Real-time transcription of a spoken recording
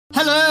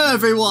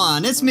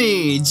everyone, it's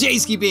me,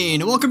 JayskiBean,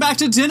 and welcome back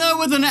to Dinner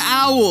with an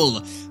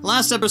Owl.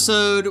 Last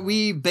episode,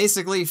 we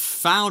basically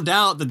found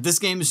out that this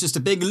game is just a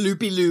big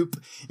loopy loop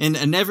and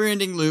a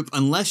never-ending loop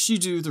unless you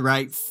do the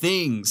right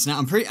things. Now,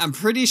 I'm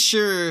pretty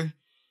sure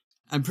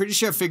I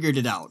figured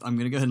it out. I'm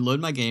gonna go ahead and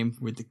load my game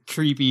with the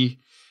creepy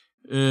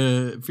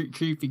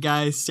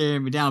guy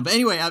staring me down. But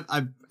anyway,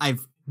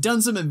 I've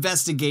done some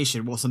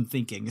investigation while some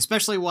thinking,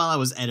 especially while I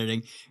was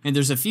editing, and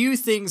there's a few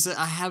things that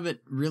I haven't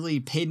really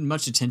paid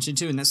much attention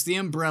to, and that's the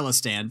umbrella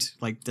stand.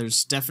 Like,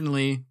 there's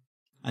definitely,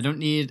 I don't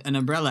need an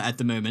umbrella at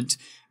the moment,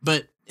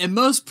 but in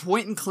most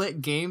point-and-click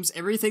games,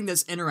 everything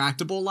that's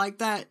interactable like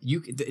that,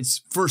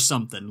 it's for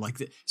something. Like,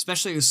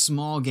 especially a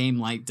small game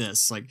like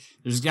this, like,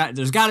 there's got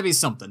to be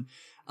something.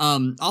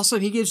 Also,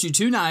 he gives you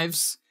 2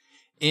 knives,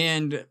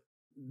 and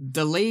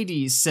the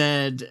lady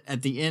said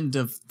at the end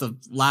of the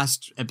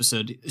last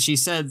episode, she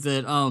said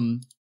that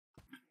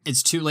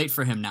it's too late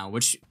for him now,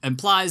 which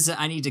implies that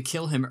I need to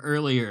kill him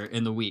earlier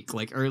in the week,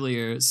 like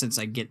earlier since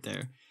I get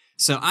there.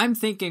 So I'm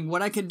thinking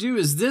what I could do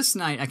is this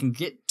night I can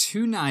get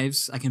 2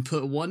 knives, I can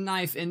put 1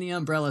 knife in the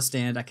umbrella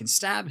stand, I can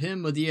stab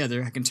him with the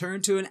other, I can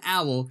turn to an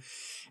owl,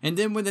 and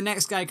then when the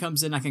next guy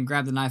comes in, I can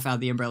grab the knife out of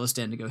the umbrella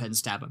stand and go ahead and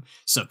stab him.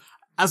 So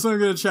that's what I'm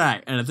going to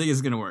try, and I think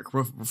it's going to work.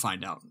 We'll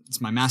find out.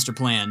 It's my master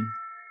plan.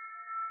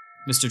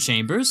 Mr.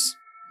 Chambers?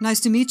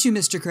 Nice to meet you,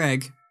 Mr.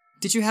 Craig.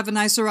 Did you have a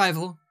nice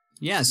arrival?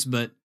 Yes,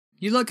 but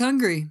you look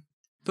hungry.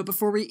 But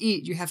before we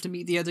eat, you have to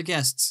meet the other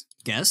guests.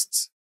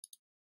 Guests?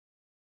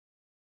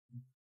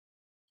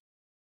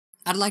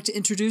 I'd like to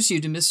introduce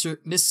you to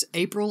Miss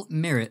April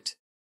Merritt.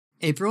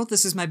 April,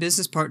 this is my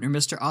business partner,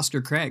 Mr. Oscar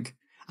Craig.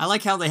 I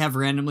like how they have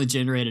randomly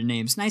generated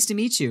names. Nice to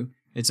meet you.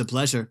 It's a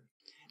pleasure.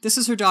 This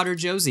is her daughter,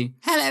 Josie.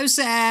 Hello,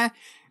 sir.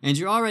 And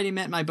you already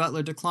met my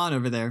butler, Declan,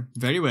 over there.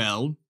 Very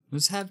well.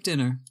 Let's have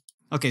dinner.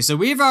 Okay, so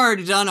we've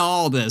already done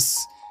all this.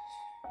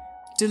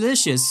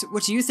 Delicious.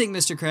 What do you think,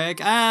 Mr.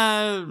 Craig?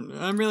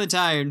 I'm really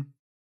tired.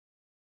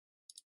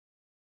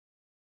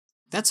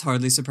 That's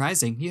hardly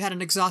surprising. You had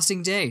an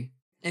exhausting day,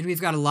 and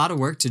we've got a lot of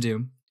work to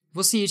do.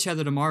 We'll see each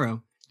other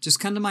tomorrow. Just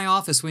come to my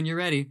office when you're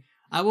ready.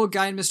 I will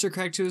guide Mr.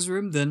 Craig to his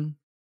room then.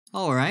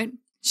 All right.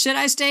 Should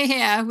I stay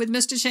here with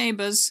Mr.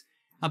 Chambers?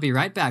 I'll be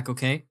right back,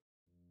 okay?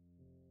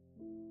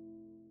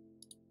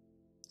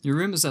 Your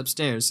room is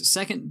upstairs,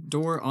 second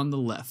door on the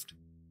left.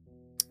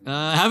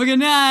 Have a good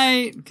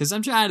night, because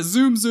I'm trying to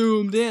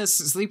zoom this.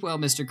 Sleep well,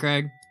 Mr.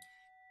 Craig.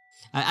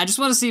 I just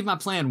want to see if my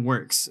plan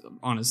works,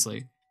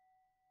 honestly.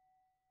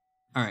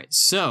 Alright,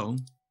 so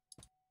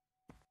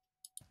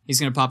he's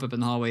going to pop up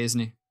in the hallway, isn't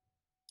he?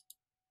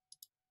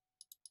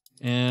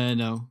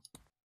 No.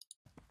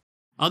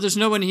 Oh, there's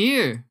no one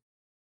here.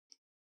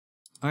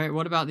 Alright,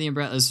 what about the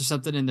umbrella? Is there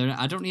something in there?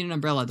 I don't need an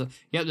umbrella, though.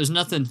 Yep, there's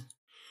nothing.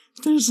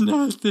 There's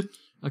nothing.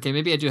 Okay,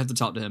 maybe I do have to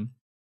talk to him.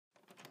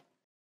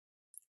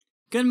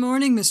 Good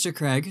morning, Mr.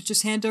 Craig.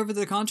 Just hand over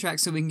the contract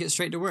so we can get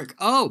straight to work.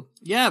 Oh,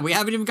 yeah, we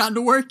haven't even gotten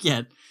to work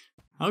yet.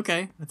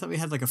 Okay, I thought we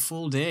had like a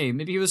full day.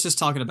 Maybe he was just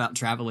talking about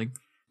traveling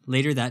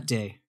later that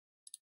day.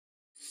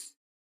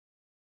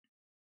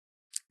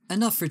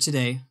 Enough for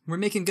today. We're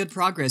making good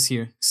progress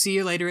here. See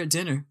you later at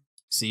dinner.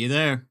 See you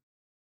there.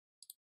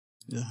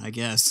 Ugh, I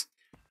guess.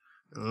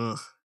 Ugh.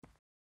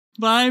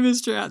 Bye,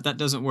 Mr. That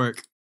doesn't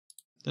work.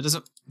 That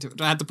doesn't... Do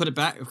I have to put it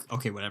back?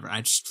 Okay, whatever.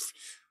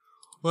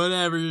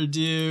 Whatever,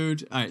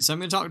 dude. Alright, so I'm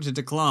gonna talk to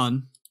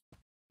Declan.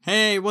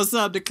 Hey, what's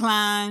up,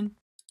 Declan?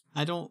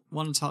 I don't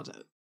want to talk to...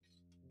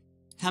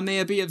 How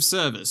may I be of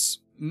service?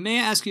 May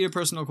I ask you a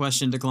personal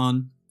question,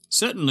 Declan?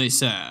 Certainly,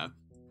 sir.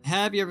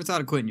 Have you ever thought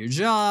of quitting your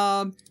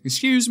job?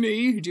 Excuse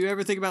me, do you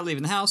ever think about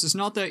leaving the house? It's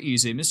not that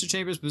easy. Mr.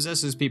 Chambers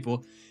possesses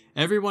people.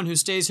 Everyone who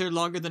stays here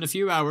longer than a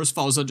few hours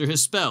falls under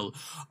his spell.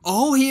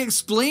 Oh, he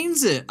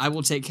explains it! I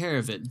will take care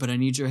of it, but I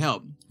need your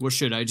help. What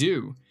should I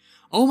do?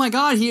 Oh my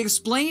god, he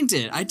explained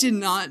it! I did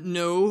not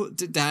know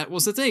that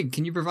was the thing.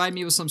 Can you provide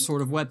me with some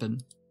sort of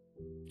weapon?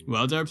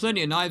 Well, there are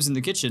plenty of knives in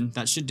the kitchen.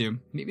 That should do.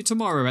 Meet me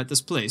tomorrow at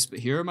this place, but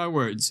here are my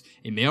words.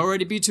 It may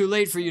already be too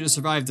late for you to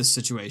survive this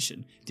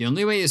situation. The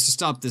only way is to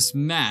stop this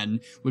man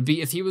would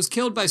be if he was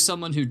killed by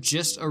someone who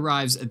just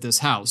arrives at this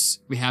house.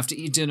 We have to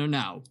eat dinner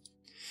now.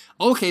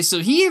 Okay,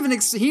 so he even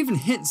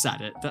hints at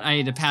it, that I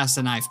need to pass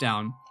the knife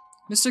down.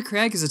 Mr.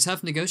 Craig is a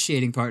tough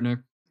negotiating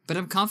partner, but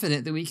I'm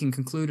confident that we can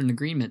conclude an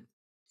agreement.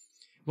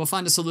 We'll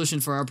find a solution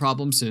for our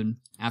problem soon,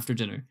 after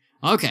dinner.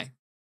 Okay.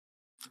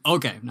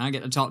 Okay, now I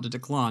get to talk to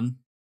Declan.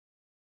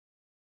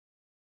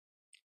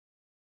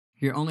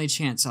 You're our only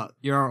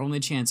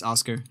chance,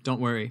 Oscar. Don't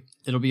worry.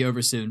 It'll be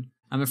over soon.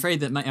 I'm afraid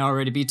that might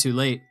already be too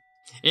late.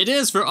 It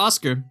is for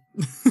Oscar.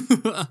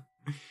 You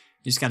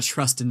just gotta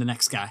trust in the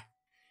next guy.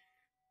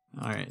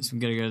 Alright, so I'm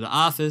gonna go to the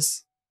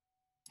office.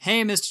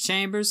 Hey, Mr.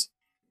 Chambers.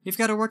 We've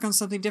got to work on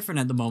something different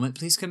at the moment.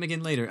 Please come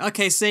again later.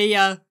 Okay, see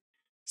ya.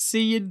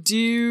 See ya,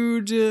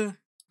 dude.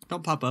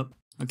 Don't pop up.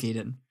 Okay, he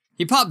didn't.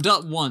 He popped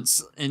up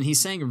once, and he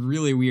sang a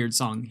really weird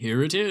song.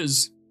 Here it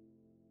is.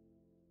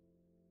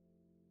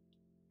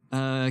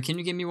 Can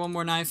you give me one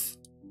more knife?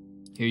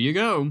 Here you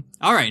go.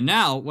 Alright,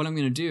 now, what I'm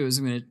gonna do is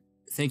I'm gonna...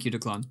 Thank you,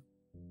 Declan.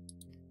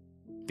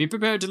 Be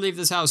prepared to leave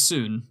this house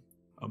soon.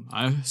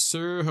 I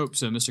sure hope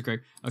so, Mr. Craig.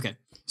 Okay,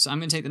 so I'm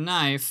gonna take the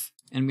knife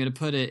and I'm gonna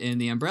put it in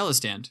the umbrella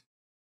stand.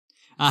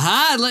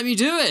 Aha, let me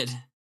do it!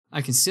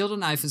 I concealed a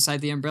knife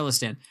inside the umbrella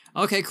stand.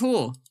 Okay,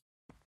 cool.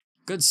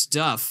 Good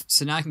stuff.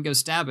 So now I can go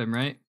stab him,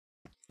 right?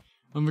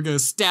 I'm gonna go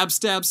stab,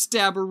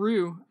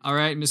 stabberoo.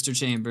 Alright, Mr.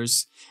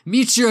 Chambers.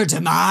 Meet your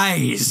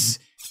demise!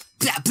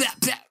 Blah, blah,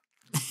 blah.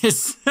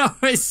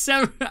 It's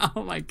so,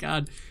 oh my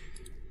god.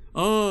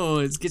 Oh,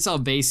 it gets all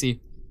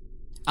bassy.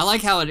 I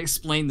like how it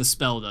explained the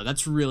spell though.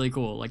 That's really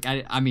cool. Like,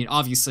 I mean,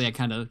 obviously I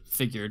kind of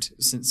figured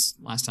since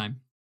last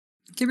time.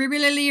 Can we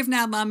really leave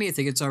now, Mommy? I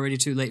think it's already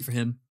too late for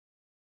him.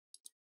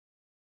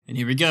 And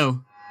here we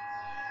go.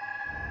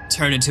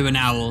 Turn into an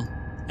owl.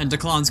 And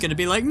Declan's gonna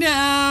be like,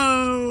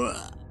 no!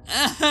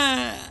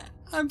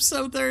 I'm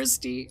so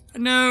thirsty.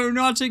 No,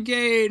 not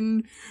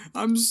again.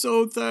 I'm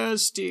so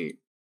thirsty.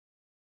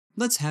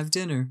 Let's have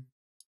dinner.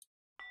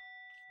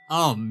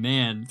 Oh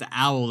man, the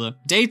owl.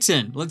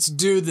 Dayton, let's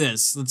do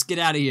this. Let's get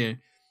out of here.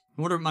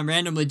 What my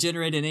randomly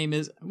generated name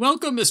is?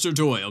 Welcome, Mr.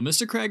 Doyle.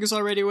 Mr. Craig is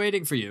already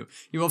waiting for you.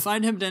 You will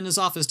find him in his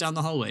office down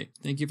the hallway.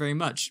 Thank you very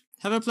much.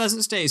 Have a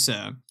pleasant stay,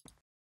 sir.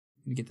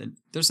 Let me get that.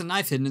 There's a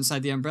knife hidden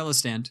inside the umbrella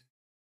stand.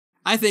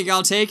 I think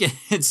I'll take it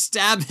and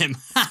stab him.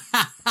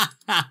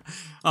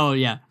 Oh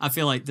yeah, I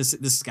feel like this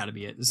has got to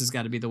be it. This has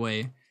got to be the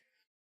way.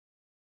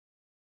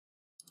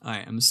 All right,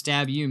 I'm gonna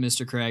stab you,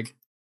 Mr. Craig.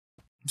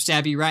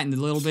 Stab you right in the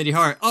little bitty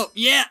heart. Oh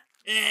yeah,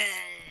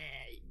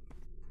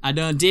 I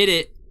done did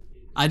it.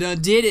 I done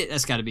did it.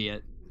 That's got to be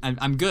it.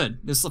 I'm good.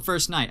 This is the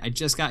first night. I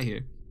just got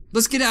here.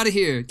 Let's get out of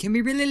here. Can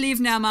we really leave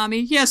now,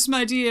 Mommy? Yes,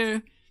 my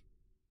dear.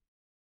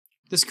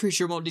 This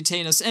creature won't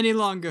detain us any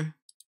longer.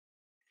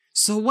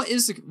 So what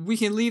is the... We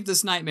can leave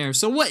this nightmare.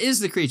 So what is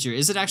the creature?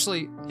 Is it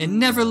actually... And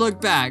never look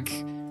back.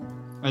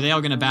 Are they all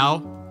gonna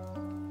bow?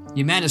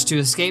 You managed to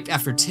escape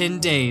after 10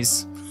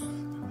 days.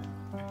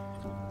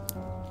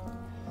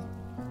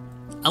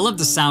 I love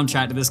the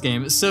soundtrack to this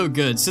game. It's so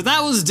good. So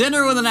that was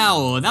Dinner with an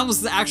Owl, and that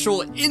was the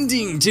actual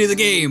ending to the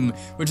game,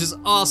 which is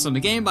awesome. A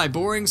game by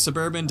Boring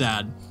Suburban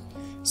Dad.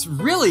 It's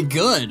really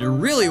good,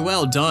 really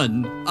well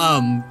done.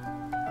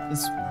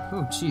 It's...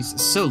 Oh jeez,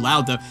 it's so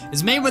loud though.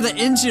 It's made with an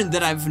engine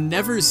that I've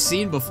never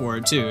seen before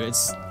too.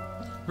 It's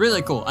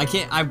really cool.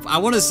 I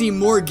want to see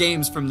more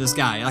games from this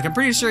guy. Like, I'm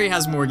pretty sure he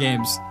has more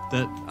games,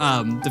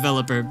 that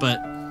developer, but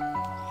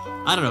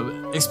I don't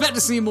know. Expect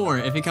to see more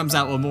if he comes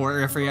out with more,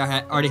 or if he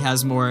already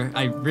has more.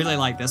 I really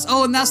like this.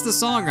 Oh, and that's the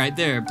song right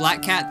there.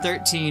 Black Cat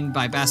 13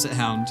 by Basset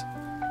Hound.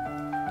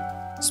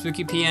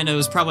 Spooky Piano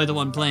is probably the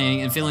one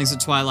playing, and Feelings of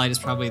Twilight is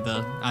probably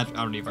the... I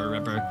don't even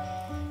remember.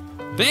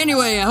 But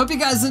anyway, I hope you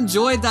guys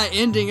enjoyed that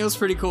ending. It was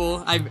pretty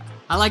cool. I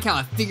like how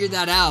I figured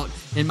that out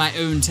in my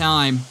own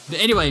time. But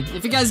anyway,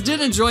 if you guys did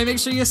enjoy, make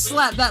sure you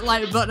slap that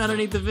like button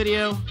underneath the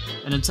video.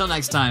 And until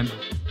next time,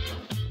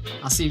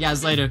 I'll see you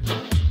guys later.